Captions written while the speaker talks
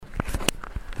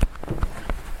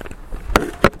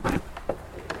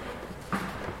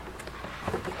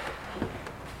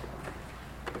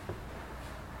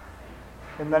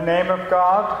In the name of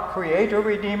God, Creator,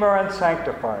 Redeemer, and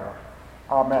Sanctifier.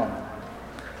 Amen.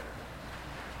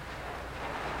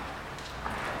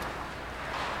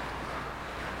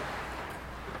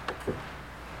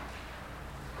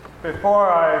 Before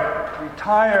I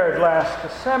retired last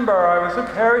December, I was a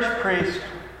parish priest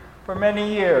for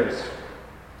many years.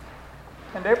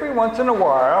 And every once in a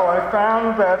while, I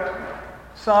found that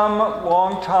some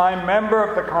longtime member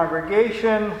of the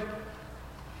congregation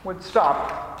would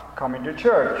stop coming to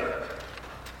church.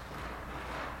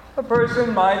 The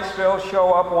person might still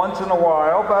show up once in a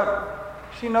while, but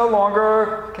she no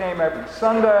longer came every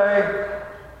Sunday,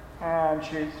 and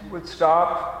she would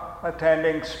stop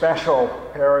attending special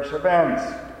parish events.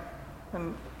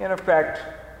 And in effect,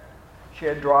 she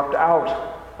had dropped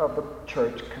out of the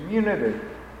church community.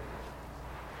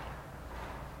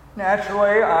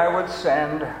 Naturally, I would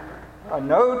send a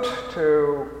note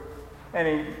to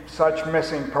any such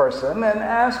missing person and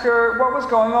ask her what was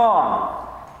going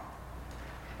on.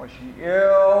 Was she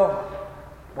ill?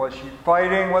 Was she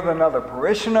fighting with another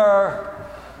parishioner?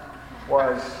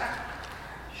 Was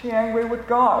she angry with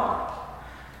God?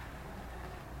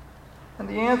 And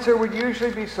the answer would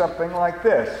usually be something like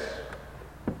this.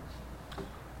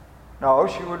 No,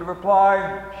 she would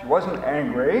reply, she wasn't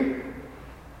angry,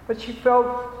 but she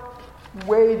felt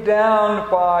weighed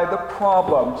down by the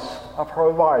problems of her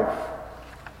life.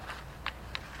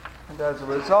 And as a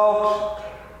result,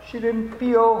 she didn't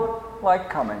feel like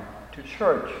coming to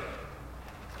church.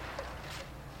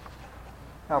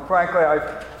 Now, frankly,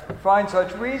 I find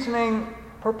such reasoning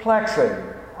perplexing.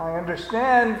 I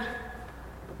understand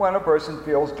when a person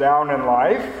feels down in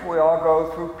life. We all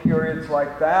go through periods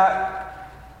like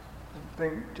that. I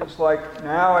think just like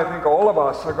now, I think all of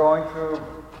us are going through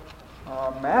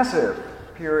a massive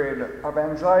period of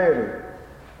anxiety.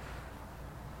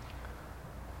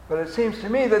 But it seems to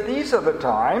me that these are the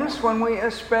times when we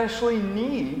especially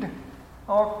need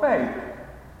our faith.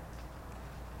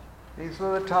 These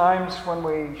are the times when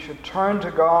we should turn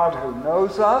to God who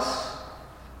knows us,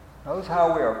 knows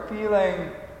how we are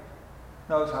feeling,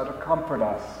 knows how to comfort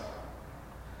us.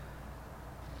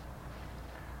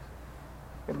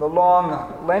 In the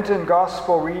long Lenten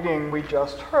Gospel reading we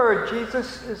just heard,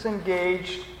 Jesus is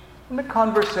engaged in a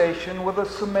conversation with a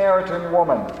Samaritan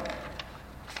woman.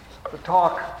 The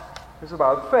talk is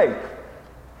about faith,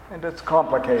 and it's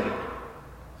complicated.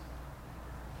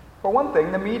 For one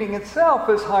thing, the meeting itself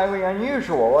is highly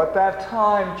unusual. At that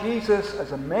time, Jesus,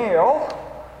 as a male,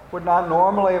 would not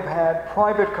normally have had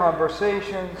private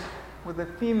conversations with a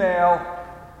female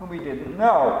whom he didn't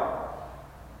know.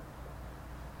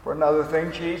 For another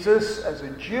thing, Jesus, as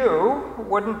a Jew,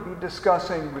 wouldn't be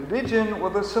discussing religion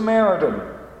with a Samaritan.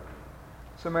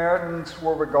 Samaritans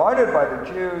were regarded by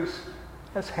the Jews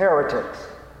as heretics.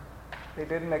 They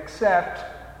didn't accept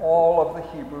all of the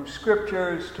Hebrew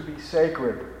scriptures to be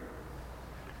sacred.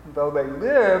 And though they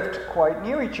lived quite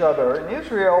near each other in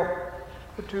Israel,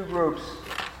 the two groups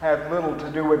had little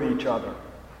to do with each other.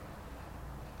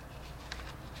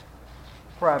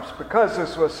 Perhaps because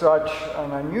this was such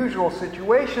an unusual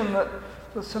situation that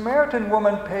the Samaritan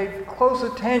woman paid close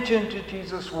attention to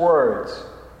Jesus' words.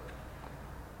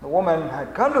 The woman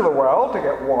had come to the well to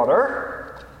get water.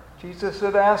 Jesus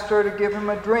had asked her to give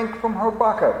him a drink from her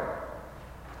bucket.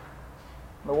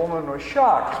 The woman was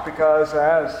shocked because,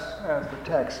 as the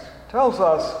text tells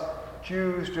us,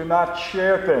 Jews do not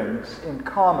share things in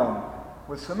common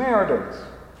with Samaritans.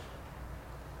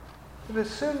 It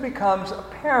soon becomes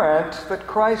apparent that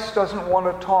Christ doesn't want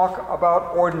to talk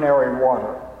about ordinary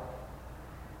water.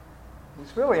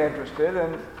 He's really interested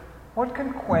in what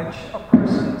can quench a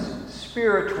person's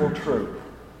spiritual truth.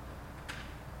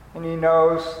 And he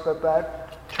knows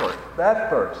that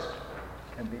thirst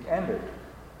can be ended.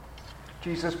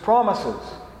 Jesus promises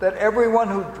that everyone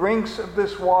who drinks of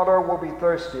this water will be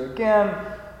thirsty again,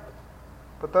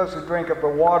 but those who drink of the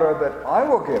water that I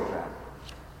will give them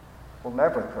will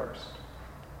never thirst.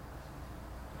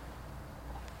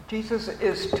 Jesus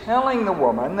is telling the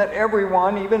woman that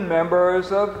everyone, even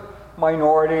members of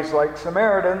minorities like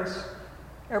Samaritans,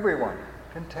 everyone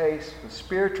can taste the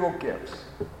spiritual gifts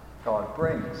God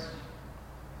brings.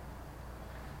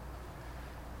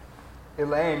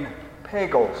 Elaine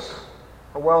Pagels,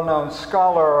 a well-known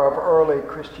scholar of early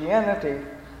Christianity,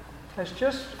 has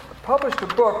just published a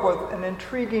book with an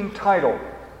intriguing title,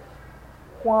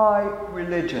 Why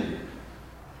Religion?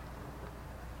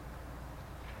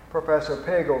 Professor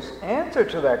Pagels' answer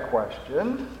to that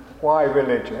question, why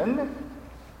religion,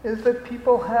 is that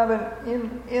people have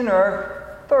an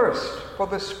inner thirst for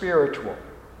the spiritual.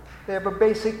 They have a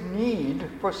basic need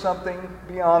for something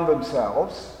beyond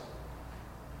themselves,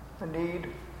 a need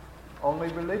only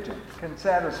religion can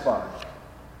satisfy.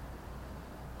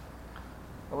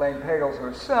 Elaine Pagels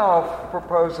herself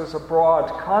proposes a broad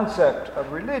concept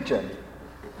of religion,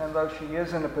 and though she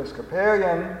is an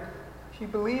Episcopalian, she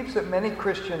believes that many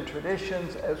Christian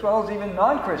traditions, as well as even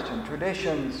non-Christian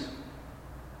traditions,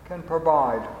 can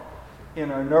provide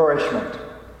inner nourishment.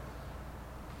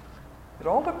 It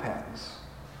all depends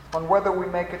on whether we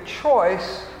make a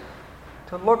choice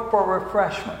to look for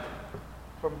refreshment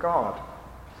from God.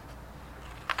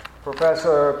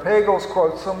 Professor Pagels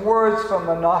quotes some words from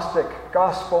the Gnostic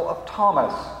Gospel of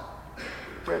Thomas,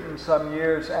 written some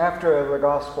years after the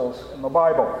Gospels in the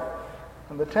Bible.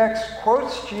 And the text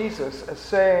quotes Jesus as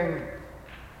saying,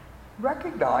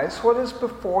 "Recognize what is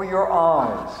before your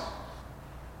eyes,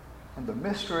 and the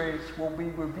mysteries will be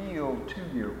revealed to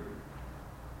you."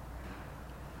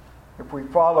 If we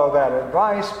follow that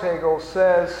advice, Pagels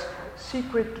says,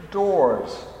 secret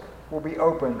doors will be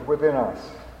opened within us.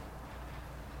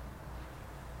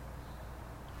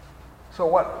 So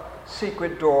what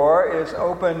secret door is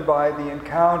opened by the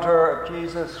encounter of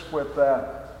Jesus with the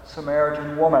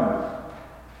Samaritan woman?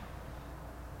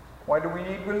 Why do we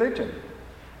need religion?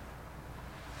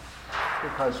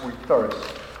 Because we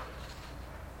thirst.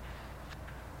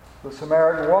 The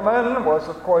Samaritan woman was,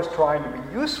 of course, trying to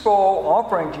be useful,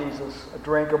 offering Jesus a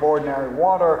drink of ordinary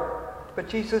water, but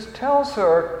Jesus tells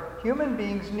her human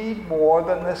beings need more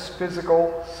than this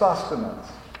physical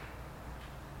sustenance.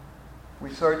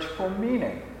 We search for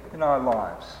meaning in our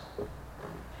lives,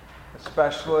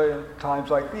 especially in times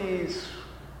like these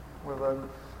with an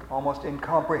almost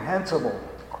incomprehensible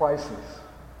crisis.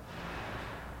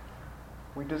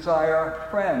 We desire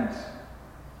friends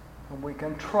whom we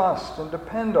can trust and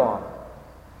depend on.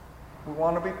 We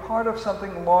want to be part of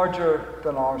something larger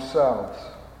than ourselves.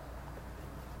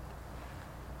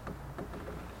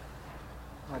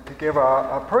 To give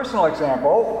a personal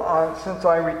example, since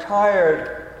I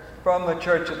retired from the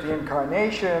Church of the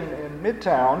Incarnation in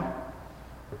Midtown,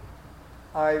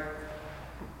 I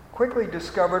quickly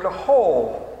discovered a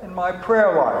hole in my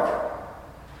prayer life.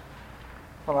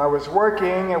 When I was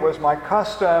working, it was my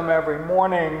custom every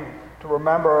morning to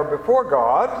remember before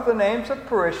God the names of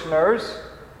parishioners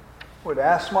who would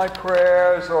ask my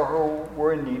prayers or who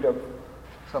were in need of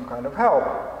some kind of help.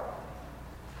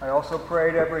 I also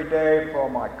prayed every day for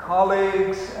my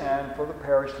colleagues and for the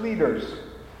parish leaders.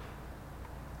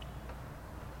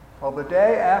 Well, the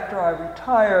day after I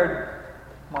retired,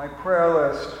 my prayer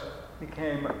list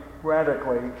became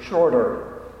radically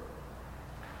shorter.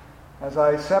 As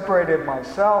I separated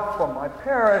myself from my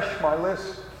parish, my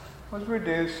list was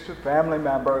reduced to family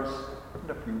members and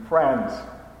a few friends.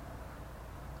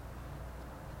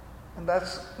 And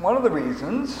that's one of the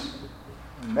reasons,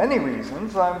 many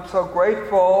reasons, I'm so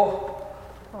grateful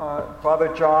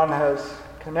Father John has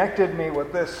connected me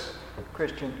with this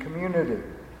Christian community.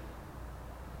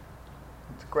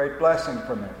 It's a great blessing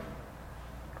for me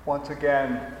to once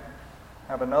again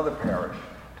have another parish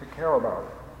to care about.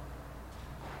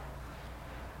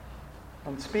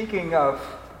 And speaking of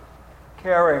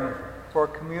caring for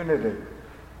community,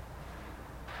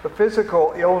 the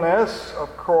physical illness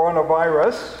of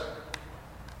coronavirus,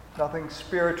 nothing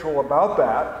spiritual about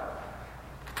that,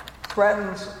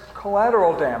 threatens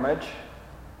collateral damage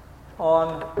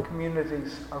on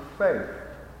communities of faith,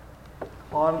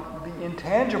 on the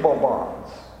intangible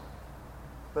bonds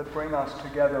that bring us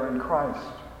together in Christ.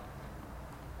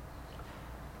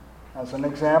 As an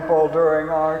example, during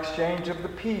our exchange of the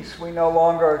peace, we no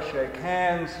longer shake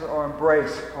hands or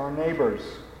embrace our neighbors.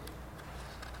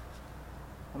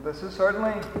 And this is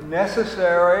certainly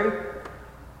necessary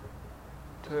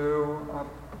to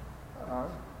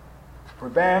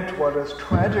prevent what is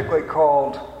tragically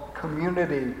called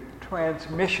community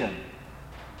transmission.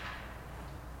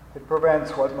 It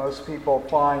prevents what most people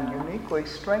find uniquely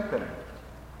strengthening,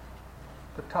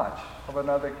 the touch of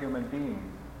another human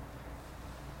being.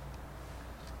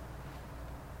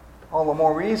 All the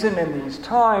more reason in these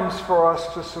times for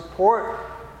us to support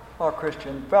our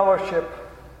Christian fellowship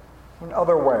in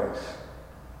other ways.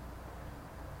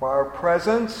 By our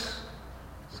presence,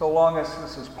 so long as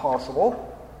this is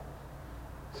possible,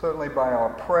 certainly by our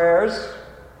prayers,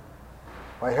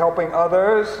 by helping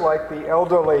others like the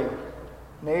elderly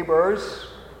neighbors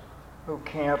who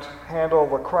can't handle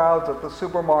the crowds at the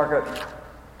supermarket.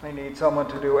 They need someone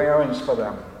to do errands for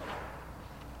them.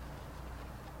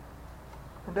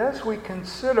 And as we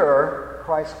consider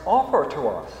Christ's offer to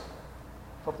us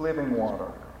of living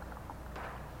water,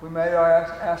 we may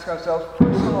ask ourselves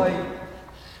personally,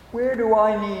 where do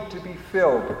I need to be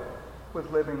filled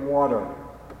with living water?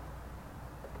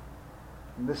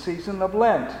 In the season of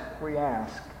Lent, we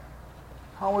ask,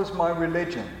 how is my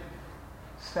religion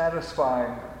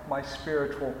satisfying my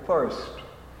spiritual thirst.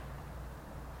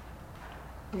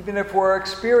 Even if we're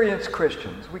experienced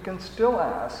Christians, we can still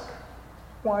ask,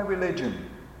 why religion?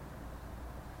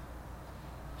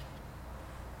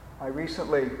 I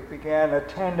recently began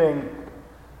attending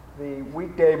the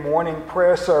weekday morning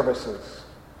prayer services.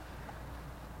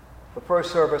 The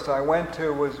first service I went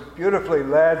to was beautifully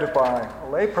led by a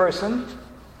layperson,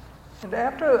 and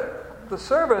after the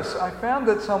service I found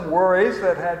that some worries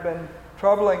that had been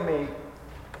troubling me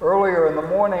earlier in the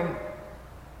morning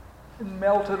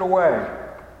melted away.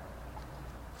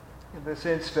 In this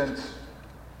instance,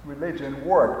 religion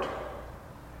worked.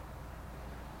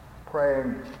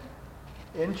 Praying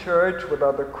in church with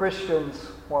other Christians,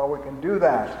 while we can do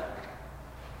that,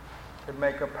 can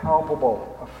make a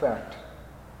palpable effect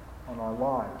on our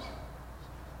lives.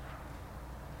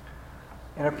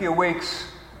 In a few weeks,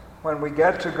 when we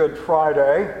get to Good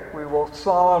Friday, we will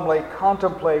solemnly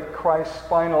contemplate Christ's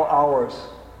final hours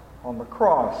on the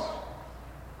cross.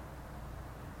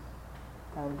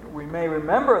 And we may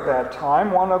remember at that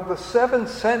time one of the 7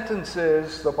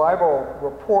 sentences the Bible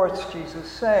reports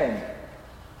Jesus saying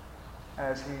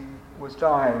as he was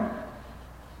dying.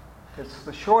 It's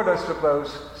the shortest of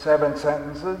those 7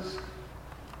 sentences.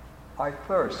 I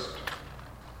thirst.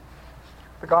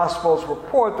 The Gospels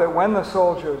report that when the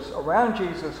soldiers around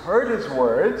Jesus heard his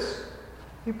words,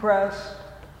 he pressed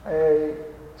a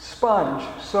sponge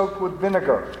soaked with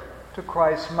vinegar to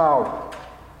Christ's mouth.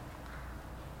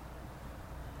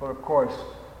 But of course,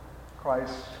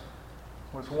 Christ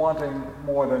was wanting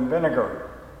more than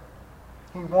vinegar.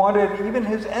 He wanted even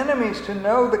his enemies to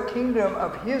know the kingdom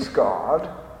of his God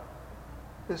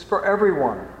is for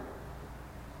everyone.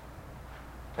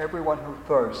 Everyone who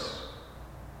thirsts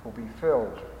will be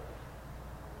filled.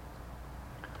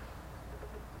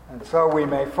 And so we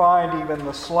may find even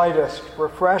the slightest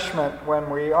refreshment when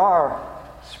we are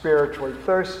spiritually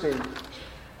thirsty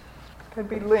can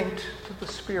be linked to the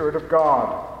Spirit of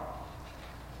God.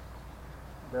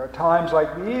 There are times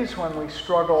like these when we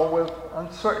struggle with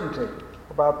uncertainty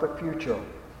about the future,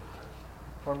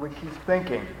 when we keep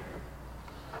thinking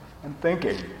and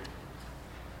thinking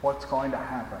what's going to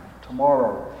happen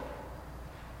tomorrow.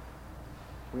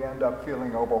 We end up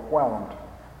feeling overwhelmed.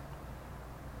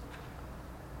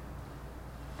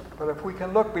 But if we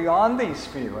can look beyond these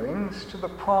feelings to the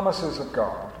promises of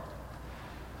God,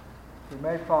 we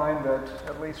may find that,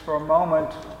 at least for a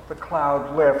moment, the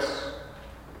cloud lifts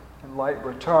and light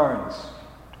returns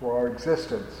to our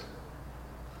existence.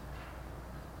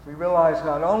 We realize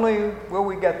not only will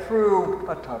we get through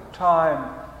a tough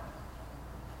time,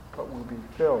 but we'll be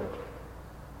filled.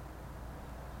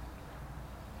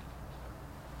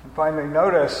 And finally,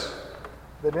 notice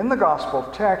that in the gospel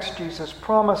text, Jesus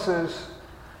promises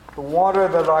the water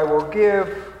that I will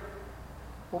give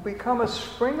will become a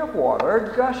spring of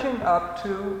water gushing up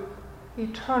to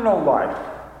eternal life.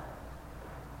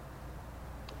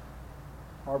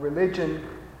 Our religion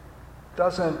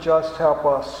doesn't just help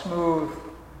us smooth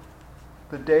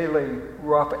the daily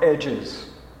rough edges.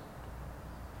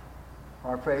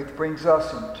 Our faith brings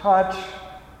us in touch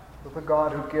with a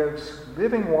God who gives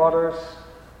living waters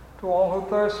to all who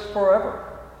thirst forever.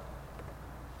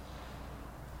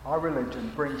 Our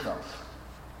religion brings us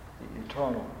the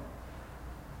eternal.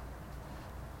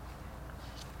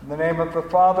 In the name of the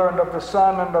Father, and of the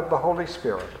Son, and of the Holy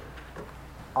Spirit.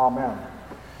 Amen.